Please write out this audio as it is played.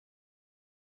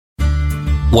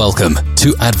Welcome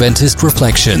to Adventist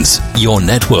Reflections, your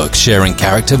network sharing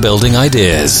character-building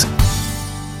ideas.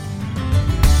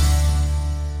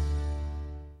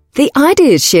 The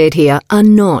ideas shared here are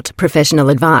not professional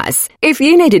advice. If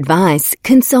you need advice,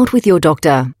 consult with your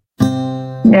doctor.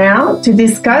 Now, to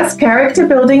discuss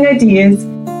character-building ideas,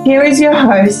 here is your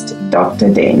host, Dr.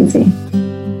 Danzy.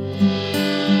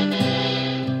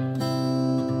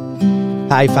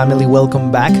 Hi family,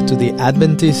 welcome back to the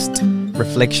Adventist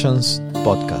Reflections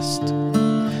podcast.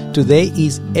 Today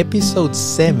is episode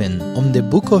 7 on the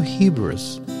book of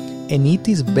Hebrews, and it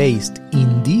is based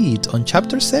indeed on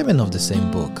chapter 7 of the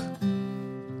same book.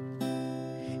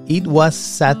 It was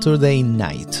Saturday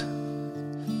night,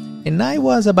 and I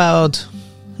was about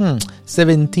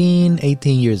 17,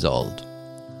 18 years old,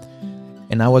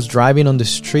 and I was driving on the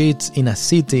streets in a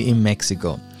city in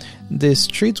Mexico. The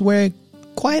streets were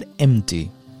quite empty.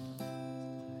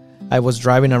 I was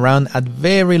driving around at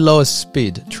very low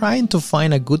speed, trying to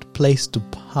find a good place to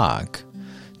park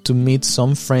to meet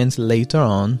some friends later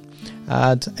on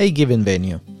at a given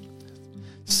venue.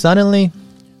 Suddenly,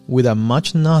 without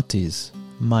much notice,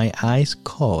 my eyes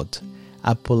caught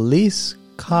a police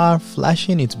car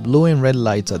flashing its blue and red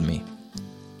lights at me.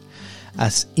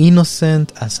 As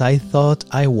innocent as I thought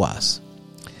I was,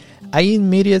 I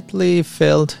immediately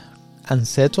felt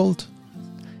unsettled.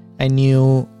 I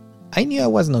knew I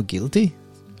was not guilty,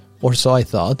 or so I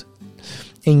thought,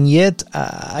 and yet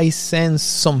I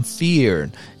sensed some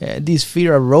fear. This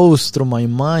fear arose through my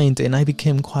mind, and I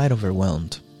became quite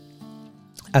overwhelmed.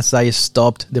 As I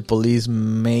stopped, the police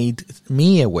made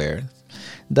me aware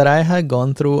that I had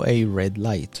gone through a red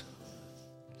light.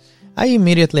 I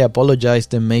immediately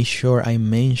apologized and made sure I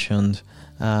mentioned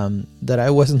that I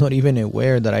was not even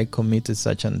aware that I committed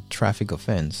such a traffic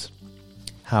offense.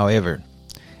 However,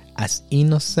 as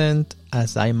innocent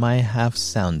as I might have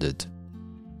sounded,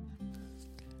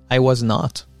 I was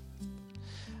not.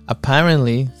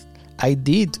 Apparently, I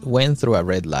did went through a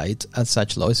red light at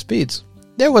such low speeds.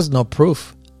 There was no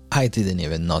proof. I didn't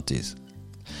even notice.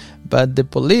 But the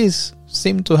police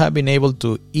seemed to have been able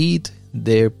to eat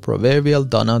their proverbial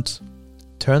donuts,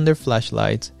 turn their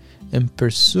flashlights, and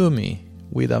pursue me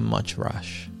without much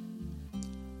rush.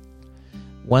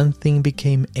 One thing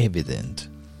became evident.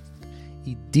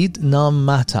 It did not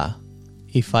matter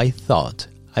if I thought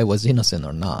I was innocent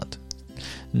or not.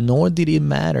 Nor did it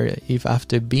matter if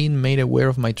after being made aware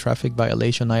of my traffic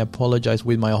violation I apologized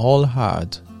with my whole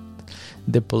heart.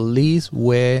 The police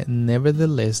were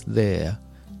nevertheless there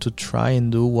to try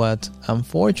and do what,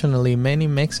 unfortunately, many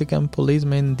Mexican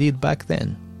policemen did back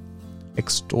then.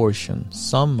 Extortion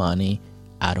some money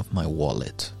out of my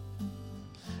wallet.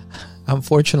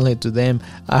 Unfortunately to them,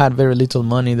 I had very little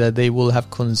money that they would have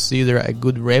considered a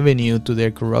good revenue to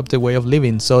their corrupted way of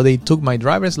living, so they took my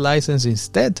driver's license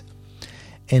instead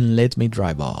and let me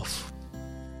drive off.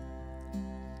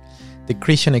 The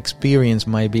Christian experience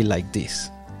might be like this.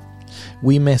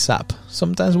 We mess up.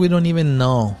 Sometimes we don't even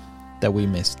know that we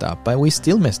messed up, but we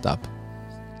still messed up.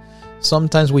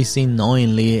 Sometimes we sin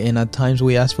knowingly, and at times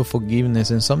we ask for forgiveness,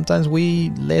 and sometimes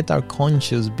we let our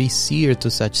conscience be seared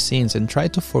to such sins and try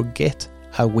to forget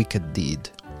a wicked deed.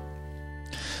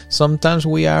 Sometimes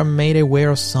we are made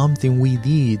aware of something we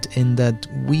did and that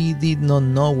we did not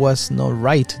know was not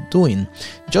right doing,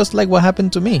 just like what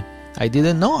happened to me. I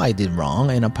didn't know I did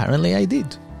wrong, and apparently I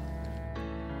did.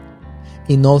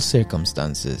 In all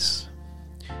circumstances,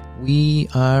 we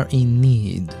are in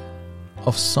need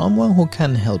of someone who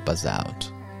can help us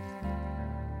out.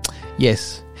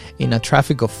 Yes, in a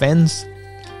traffic offense,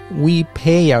 we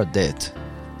pay our debt.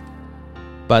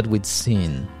 But with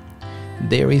sin,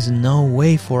 there is no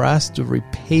way for us to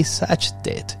repay such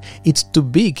debt. It's too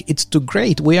big, it's too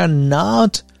great. We are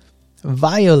not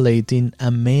violating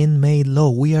a man-made law.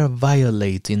 We are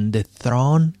violating the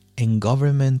throne and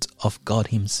government of God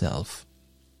Himself.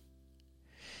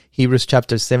 Hebrews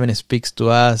chapter 7 speaks to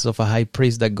us of a high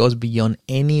priest that goes beyond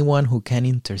anyone who can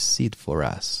intercede for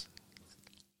us.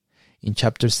 In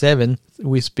chapter 7,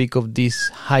 we speak of this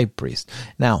high priest.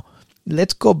 Now,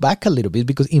 let's go back a little bit,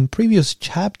 because in previous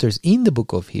chapters in the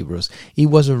book of Hebrews, it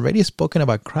was already spoken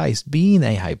about Christ being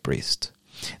a high priest.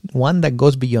 One that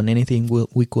goes beyond anything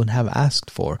we could have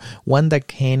asked for. One that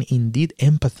can indeed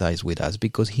empathize with us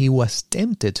because He was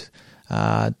tempted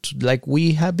like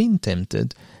we have been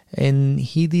tempted. And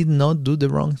He did not do the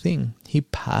wrong thing. He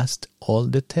passed all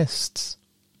the tests.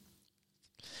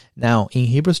 Now, in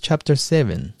Hebrews chapter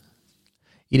 7,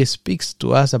 it speaks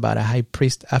to us about a high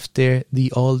priest after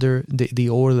the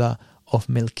order of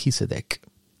Melchizedek.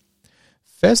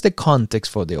 First, the context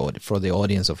for the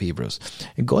audience of Hebrews.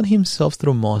 God Himself,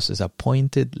 through Moses,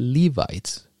 appointed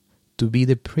Levites to be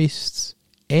the priests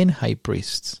and high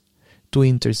priests to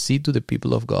intercede to the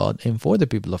people of God and for the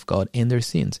people of God and their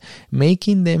sins,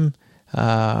 making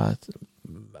a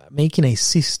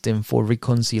system for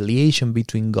reconciliation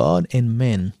between God and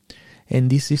men. And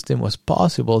this system was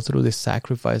possible through the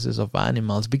sacrifices of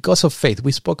animals because of faith.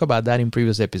 We spoke about that in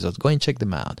previous episodes. Go and check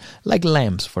them out. Like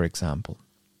lambs, for example.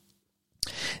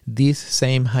 These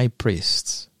same high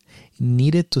priests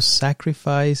needed to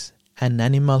sacrifice an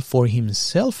animal for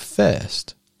himself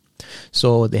first,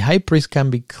 so the high priest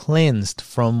can be cleansed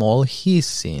from all his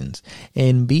sins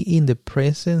and be in the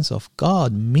presence of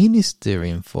God,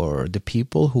 ministering for the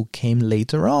people who came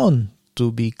later on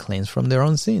to be cleansed from their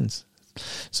own sins.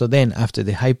 So then, after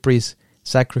the high priest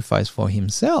sacrificed for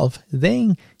himself,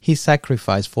 then he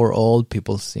sacrificed for all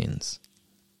people's sins.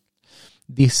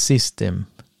 This system,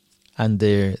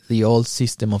 under the old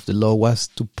system of the law, was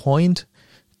to point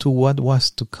to what was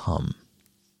to come.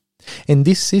 And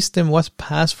this system was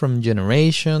passed from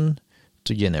generation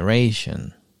to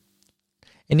generation.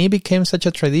 And it became such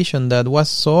a tradition that was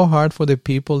so hard for the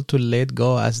people to let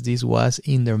go, as this was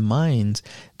in their minds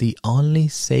the only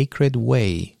sacred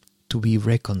way to be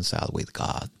reconciled with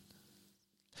God.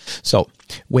 So,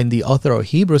 when the author of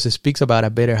Hebrews speaks about a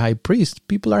better high priest,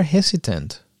 people are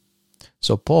hesitant.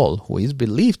 So Paul, who is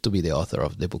believed to be the author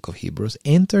of the book of Hebrews,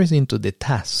 enters into the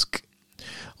task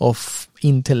of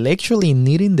intellectually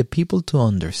needing the people to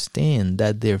understand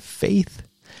that their faith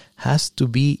has to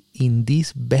be in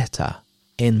this better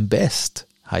and best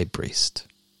high priest.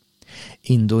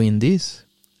 In doing this,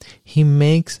 he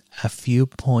makes a few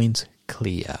points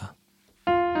clear.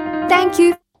 Thank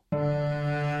you.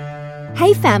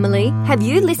 Hey family, have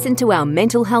you listened to our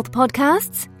mental health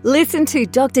podcasts? Listen to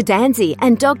Dr. Danzy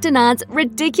and Dr. Nard's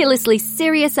ridiculously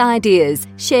serious ideas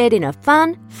shared in a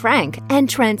fun, frank and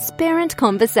transparent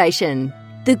conversation.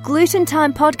 The Gluten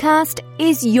Time podcast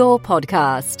is your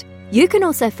podcast. You can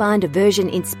also find a version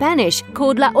in Spanish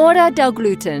called La Hora del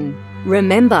Gluten.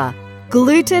 Remember,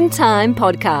 Gluten Time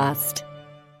podcast.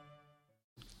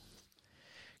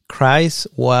 Christ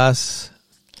was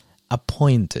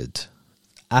appointed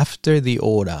after the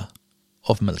order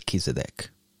of Melchizedek.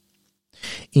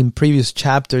 In previous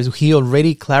chapters, he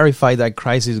already clarified that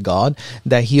Christ is God,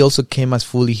 that he also came as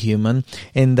fully human,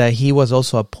 and that he was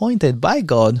also appointed by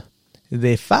God,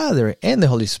 the Father and the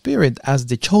Holy Spirit, as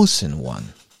the chosen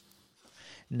one.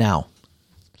 Now,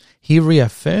 he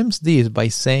reaffirms this by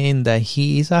saying that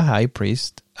he is a high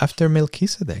priest after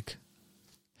Melchizedek.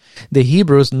 The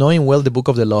Hebrews, knowing well the book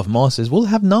of the law of Moses, would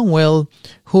have known well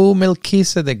who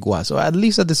Melchizedek was, or at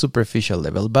least at the superficial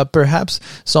level. But perhaps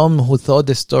some who thought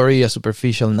the story a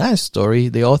superficial, nice story,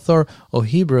 the author of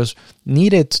Hebrews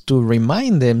needed to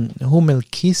remind them who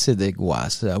Melchizedek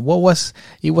was.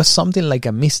 It was something like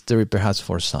a mystery perhaps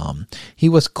for some. He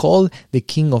was called the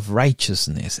King of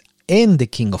Righteousness and the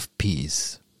King of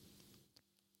Peace.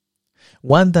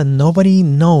 One that nobody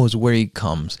knows where he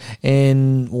comes,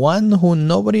 and one who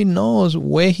nobody knows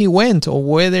where he went, or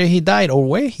whether he died, or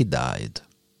where he died.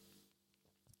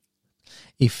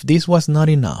 If this was not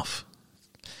enough,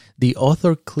 the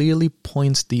author clearly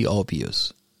points the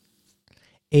obvious.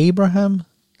 Abraham,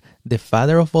 the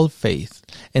father of all faith,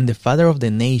 and the father of the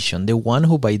nation, the one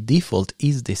who by default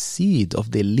is the seed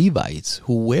of the Levites,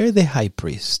 who were the high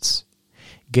priests,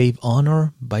 gave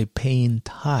honor by paying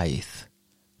tithe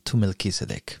to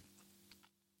Melchizedek.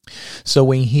 So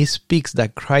when he speaks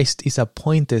that Christ is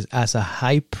appointed as a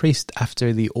high priest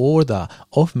after the order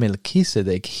of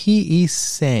Melchizedek, he is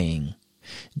saying,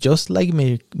 just like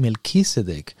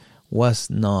Melchizedek was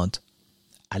not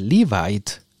a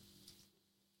Levite,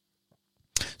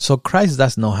 so Christ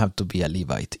does not have to be a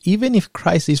Levite, even if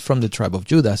Christ is from the tribe of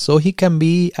Judah, so he can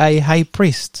be a high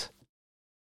priest.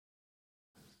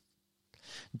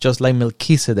 Just like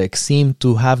Melchizedek seemed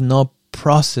to have no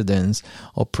precedence,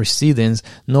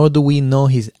 nor do we know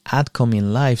his outcome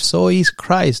in life, so is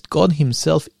Christ, God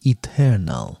himself,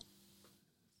 eternal.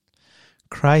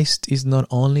 Christ is not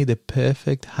only the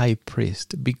perfect high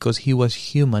priest because he was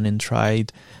human and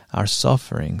tried our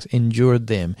sufferings, endured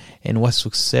them, and was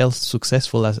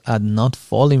successful at not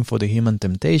falling for the human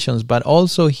temptations, but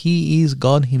also he is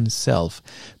God himself,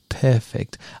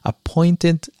 perfect,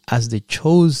 appointed as the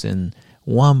chosen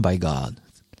one by God,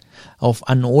 of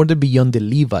an order beyond the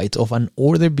Levites, of an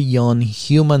order beyond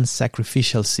human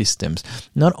sacrificial systems.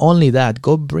 Not only that,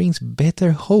 God brings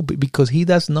better hope because he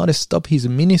does not stop his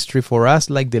ministry for us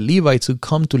like the Levites who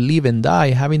come to live and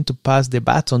die, having to pass the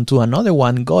baton to another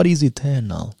one. God is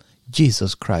eternal.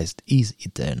 Jesus Christ is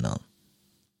eternal.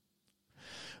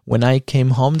 When I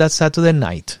came home that Saturday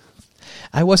night,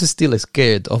 I was still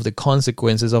scared of the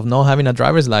consequences of not having a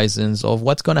driver's license, of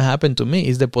what's going to happen to me.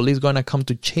 Is the police going to come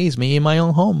to chase me in my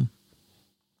own home?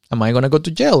 Am I going to go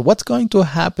to jail? What's going to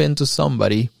happen to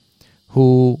somebody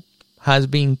who has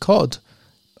been caught,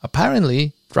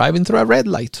 apparently, driving through a red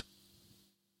light?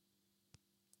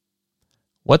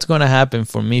 What's going to happen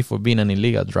for me for being an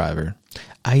illegal driver?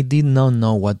 I did not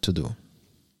know what to do.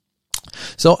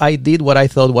 So I did what I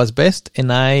thought was best,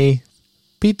 and I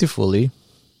pitifully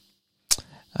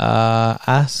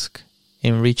asked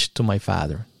and reached to my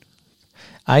father.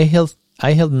 I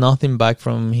held nothing back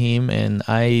from him, and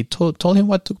I told him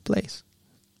what took place.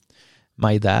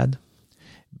 My dad,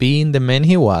 being the man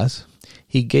he was,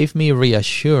 he gave me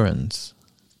reassurance.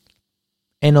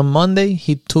 And on Monday,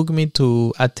 he took me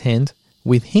to attend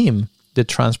with him the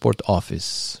transport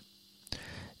office.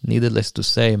 Needless to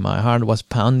say, my heart was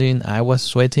pounding, I was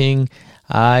sweating,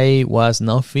 I was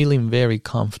not feeling very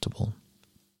comfortable.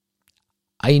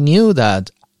 I knew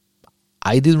that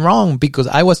I did wrong because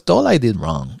I was told I did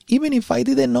wrong. Even if I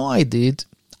didn't know I did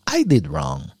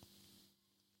wrong.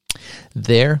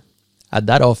 There, at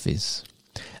that office,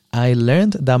 I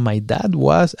learned that my dad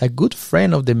was a good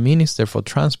friend of the Minister for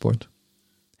Transport.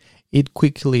 It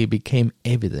quickly became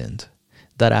evident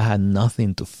that I had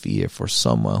nothing to fear, for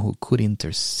someone who could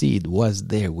intercede was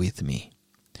there with me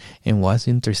and was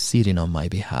interceding on my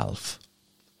behalf.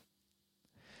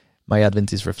 My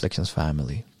Adventist Reflections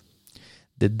family,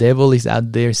 the devil is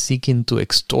out there seeking to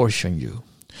extortion you,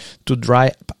 to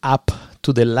drive up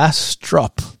to the last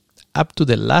drop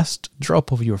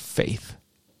of your faith.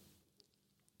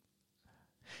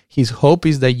 His hope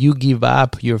is that you give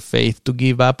up your faith, to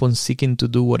give up on seeking to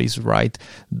do what is right,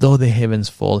 though the heavens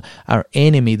fall. Our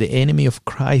enemy, the enemy of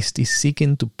Christ, is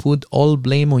seeking to put all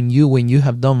blame on you when you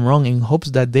have done wrong, in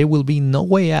hopes that there will be no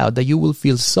way out, that you will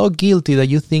feel so guilty that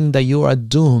you think that you are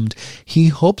doomed. He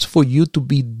hopes for you to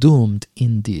be doomed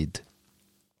indeed.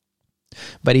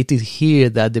 But it is here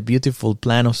that the beautiful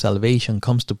plan of salvation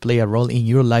comes to play a role in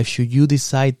your life should you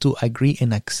decide to agree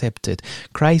and accept it.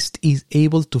 Christ is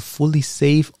able to fully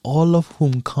save all of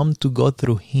whom come to God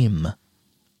through him.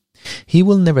 He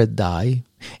will never die,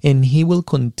 and he will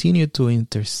continue to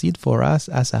intercede for us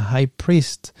as a high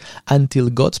priest until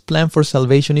God's plan for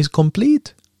salvation is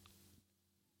complete.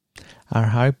 Our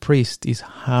high priest is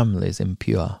harmless and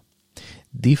pure,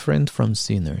 different from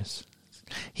sinners.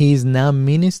 He is now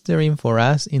ministering for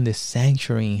us in the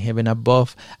sanctuary in heaven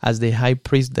above as the high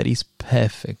priest that is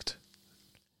perfect.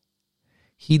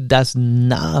 He does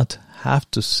not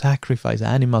have to sacrifice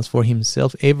animals for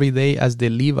himself every day as the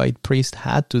Levite priest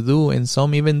had to do, and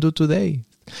some even do today.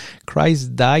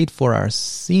 Christ died for our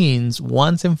sins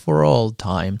once and for all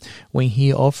time when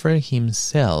he offered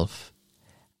himself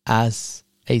as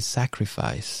a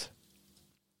sacrifice.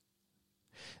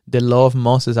 The law of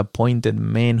Moses appointed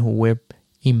men who were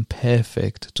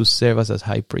imperfect to serve us as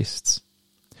high priests.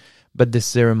 But the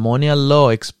ceremonial law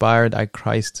expired at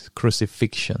Christ's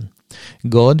crucifixion.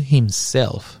 God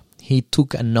himself, he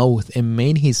took an oath and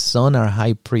made his son our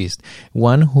high priest,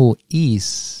 one who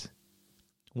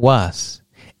was,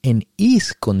 and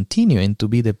is continuing to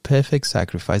be the perfect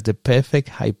sacrifice, the perfect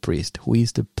high priest, who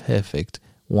is the perfect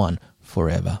one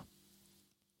forever.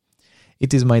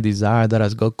 It is my desire that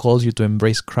as God calls you to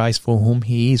embrace Christ for whom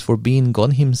he is, for being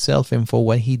God himself and for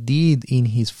what he did in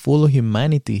his full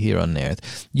humanity here on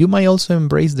earth, you might also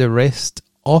embrace the rest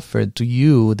offered to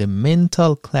you, the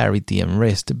mental clarity and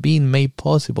rest being made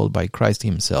possible by Christ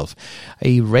himself,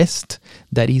 a rest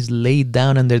that is laid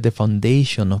down under the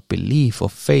foundation of belief,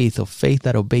 of faith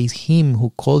that obeys him who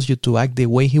calls you to act the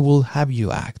way he will have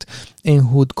you act, and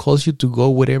who calls you to go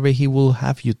wherever he will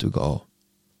have you to go.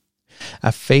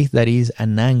 A faith that is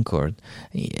anchored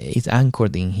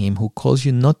in him, who calls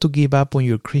you not to give up on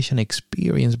your Christian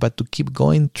experience, but to keep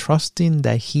going, trusting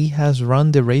that he has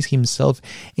run the race himself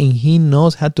and he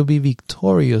knows how to be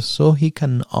victorious, so he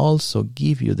can also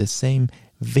give you the same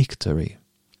victory.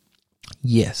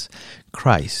 Yes,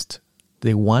 Christ,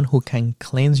 the one who can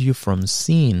cleanse you from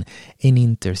sin and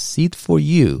intercede for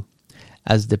you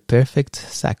as the perfect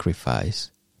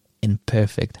sacrifice and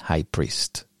perfect high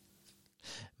priest.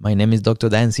 My name is Dr.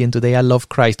 Dancy, and today I love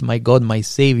Christ, my God, my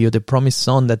Savior, the promised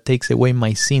Son that takes away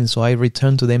my sins, so I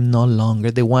return to them no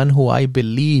longer. The one who I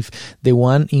believe, the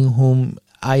one in whom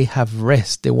I have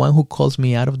rest, the one who calls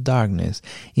me out of darkness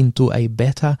into a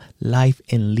better life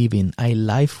and living, a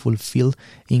life fulfilled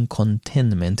in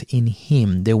contentment in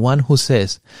him, the one who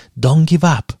says, don't give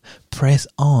up, press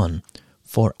on,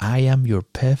 for I am your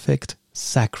perfect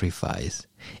sacrifice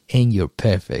and your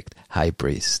perfect high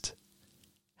priest.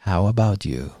 How about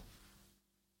you?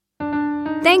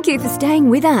 Thank you for staying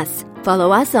with us.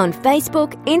 Follow us on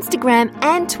Facebook, Instagram,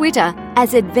 and Twitter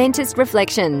as Adventist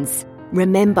Reflections.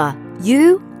 Remember,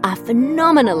 you are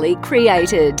phenomenally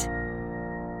created.